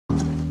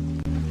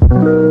Not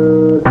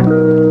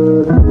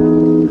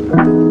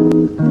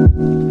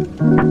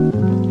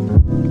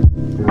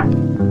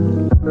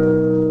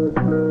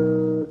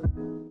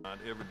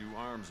ever do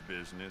arms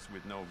business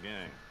with no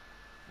gang.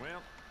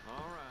 Well,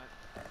 alright.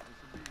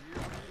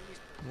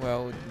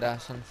 Well,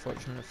 that's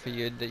unfortunate for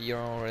you that you're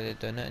already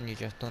doing it and you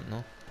just don't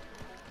know.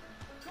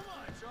 Come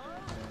on,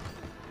 Charles.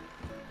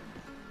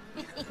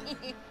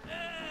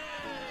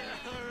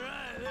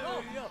 Alright, there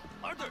we go.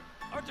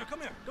 Arthur,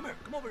 come here.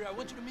 Come over here. I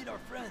want you to meet our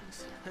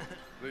friends.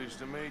 Pleased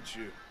to meet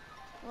you.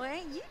 Well,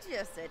 ain't you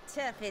just the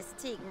toughest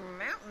teak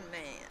mountain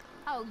man?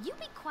 Oh, you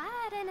be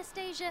quiet,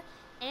 Anastasia.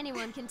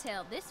 Anyone can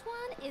tell this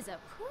one is a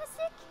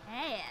pussy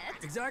cat.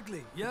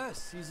 Exactly.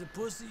 Yes, he's a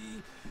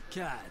pussy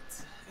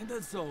cat. Ain't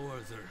that so,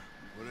 Arthur?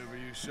 Whatever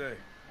you say.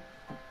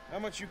 How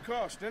much you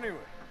cost,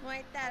 anyway? Well,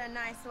 ain't that a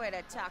nice way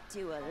to talk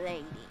to a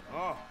lady?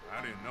 Oh,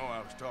 I didn't know I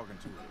was talking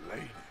to a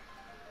lady.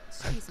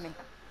 Excuse me.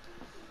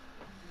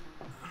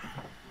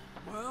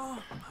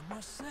 Well, I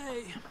must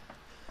say,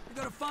 you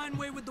got a fine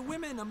way with the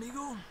women,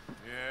 amigo.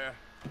 Yeah,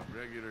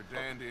 regular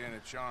dandy and a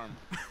charm.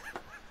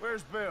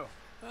 Where's Bill?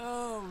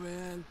 Oh,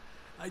 man.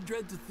 I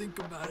dread to think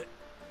about it.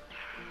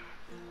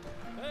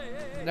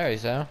 Hey. There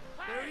he's there.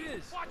 There he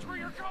is. Watch where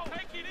you're going.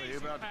 Take it Are easy, you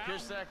about to pal.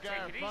 kiss that guy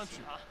Take or it punch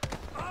easy, him?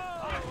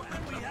 huh? Oh,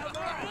 and we have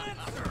our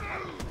answer.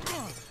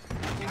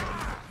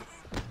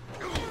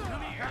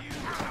 Come here, you.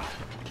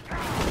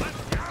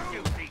 Let's just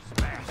shoot these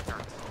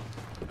bastards.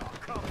 Oh,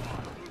 come on.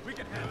 We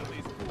can handle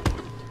these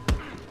fools.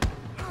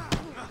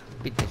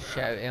 Beat the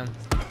shit out of him.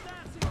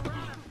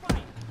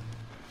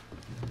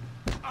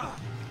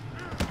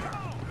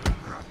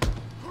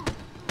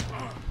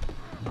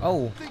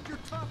 Oh.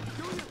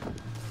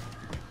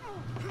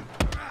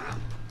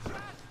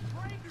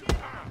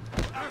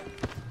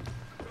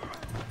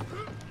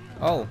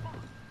 Oh.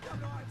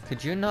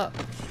 Could you not?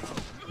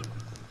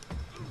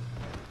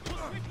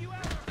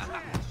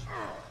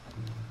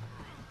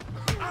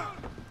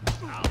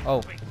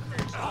 Oh.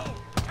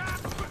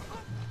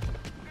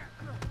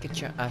 Get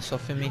your ass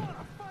off of me.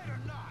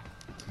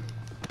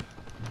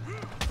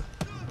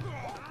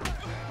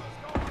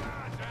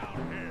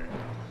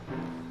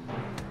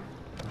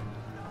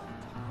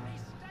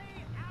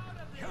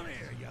 Come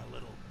here, you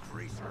little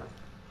greaser.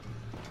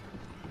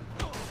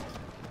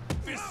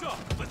 Fists up.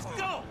 Let's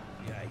go.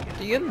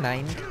 Do you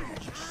mind?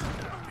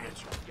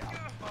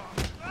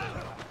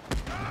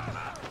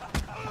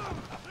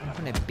 I'm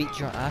gonna beat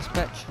your ass,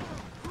 bitch.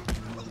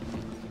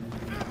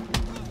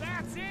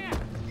 That's it.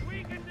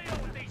 We can deal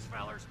with these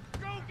fellers.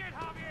 Go get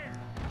Javier.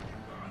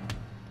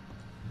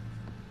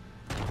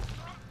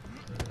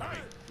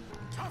 Hey,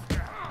 tough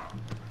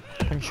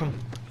guy. Punch him.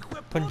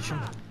 Punch him.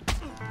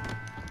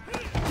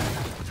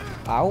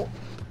 Ow.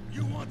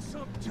 You want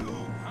some too,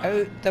 huh?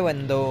 Out the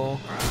window.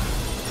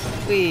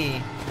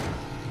 Wee.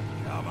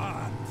 Come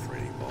on,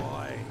 pretty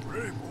boy.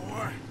 Pretty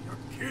boy? You're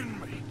kidding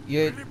me.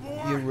 You Pretty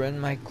boy? you ruined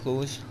my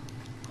clothes.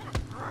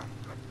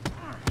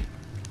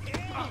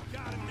 Yeah,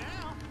 got him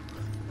now.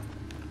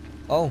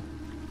 Oh.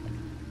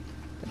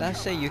 Did I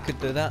say you could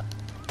do that?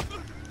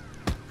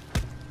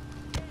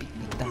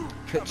 Beat the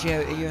twitchy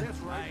out of you.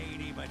 I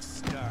ain't even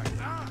started.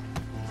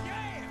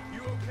 Yeah!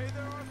 You okay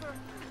there, Arthur?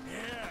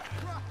 Yeah.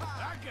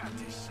 I got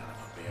this son of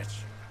a bitch.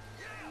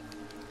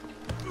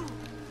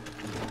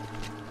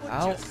 What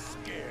Ow. you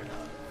scared of?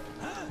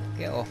 Huh?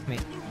 Get off me.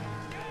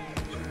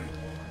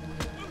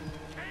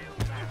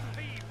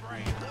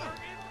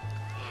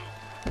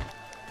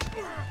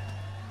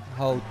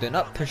 Oh, do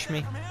not push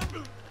me.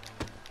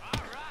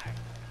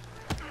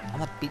 I'm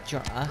gonna beat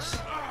your ass.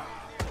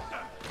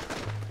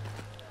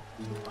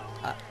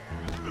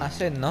 I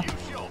said no.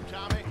 Show him,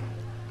 Tommy.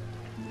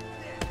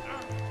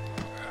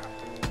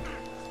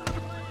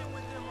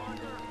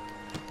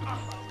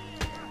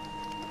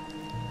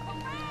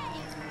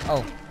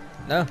 Oh,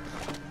 no.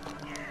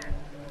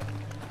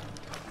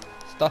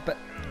 Stop it.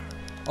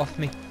 Off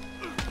me.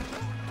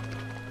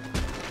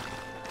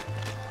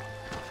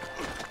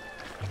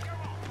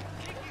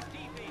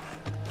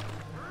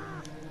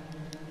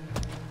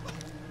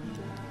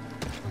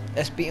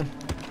 Let's beat him.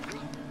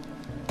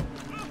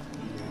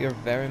 You're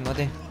very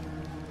muddy.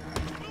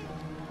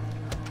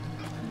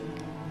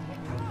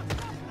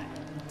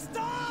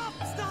 Stop!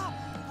 Stop!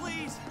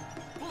 Please!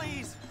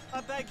 Please!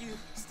 I beg you,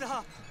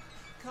 stop!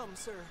 Come,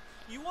 sir.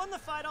 You won the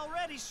fight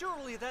already.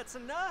 Surely that's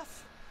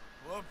enough.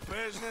 What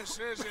business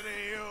is it of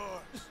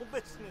yours? No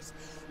business.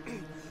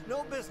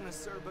 No business,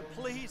 sir, but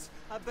please,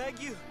 I beg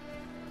you.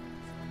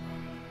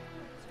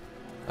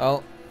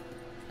 Oh.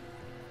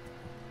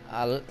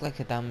 I look like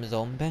a damn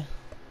zombie.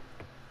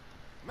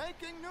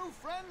 Making new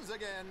friends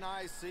again,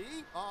 I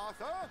see,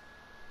 Arthur.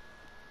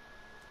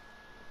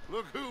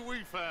 Look who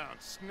we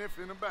found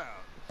sniffing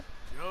about.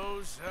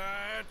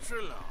 Josiah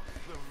Trelawney.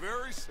 The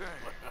very same.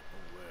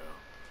 Well,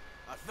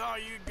 I thought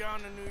you'd gone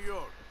to New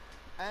York.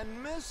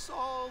 And miss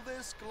all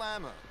this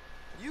glamour.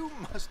 You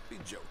must be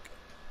joking.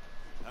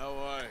 How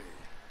are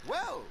you?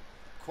 Well,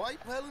 quite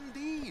well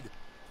indeed.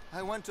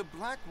 I went to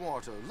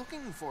Blackwater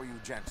looking for you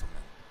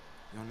gentlemen.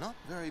 You're not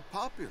very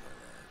popular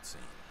there, it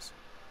seems.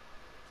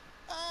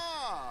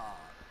 Ah!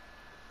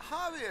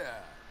 Javier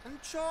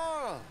and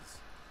Charles.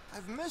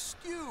 I've missed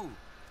you.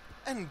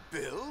 And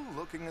Bill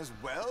looking as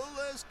well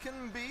as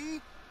can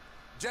be.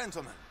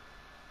 Gentlemen,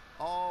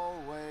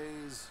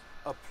 always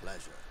a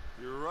pleasure.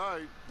 You're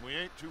right. We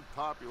ain't too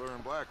popular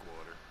in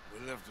Blackwater.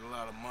 We left a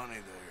lot of money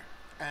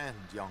there. And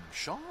young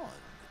Sean,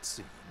 it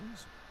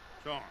seems.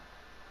 Sean,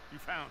 you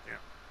found him.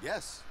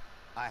 Yes,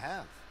 I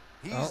have.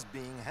 He's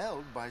being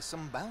held by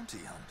some bounty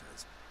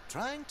hunters,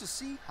 trying to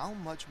see how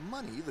much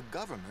money the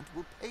government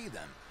will pay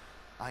them.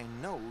 I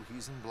know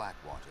he's in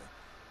Blackwater,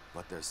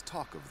 but there's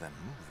talk of them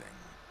moving.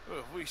 Well,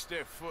 if we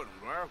step foot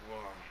in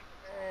Blackwater...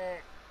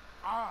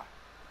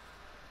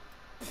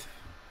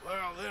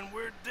 Well, then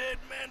we're dead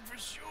men for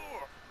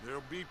sure.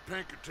 There'll be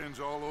Pinkertons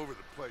all over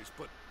the place,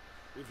 but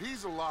if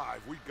he's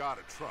alive, we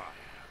gotta try.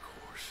 Yeah, of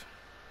course.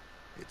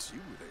 It's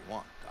you they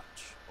want,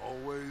 Dutch.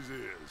 Always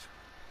is.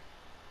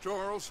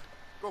 Charles,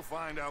 go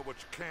find out what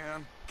you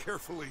can,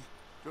 carefully.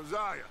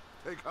 Josiah,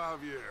 take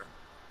Javier.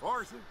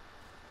 Arthur,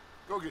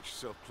 go get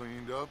yourself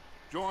cleaned up.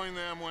 Join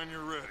them when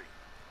you're ready.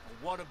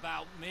 What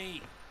about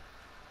me?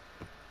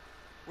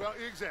 Well,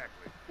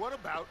 exactly. What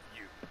about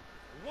you?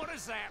 What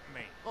does that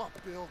mean? Oh,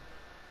 Bill,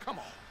 come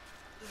on.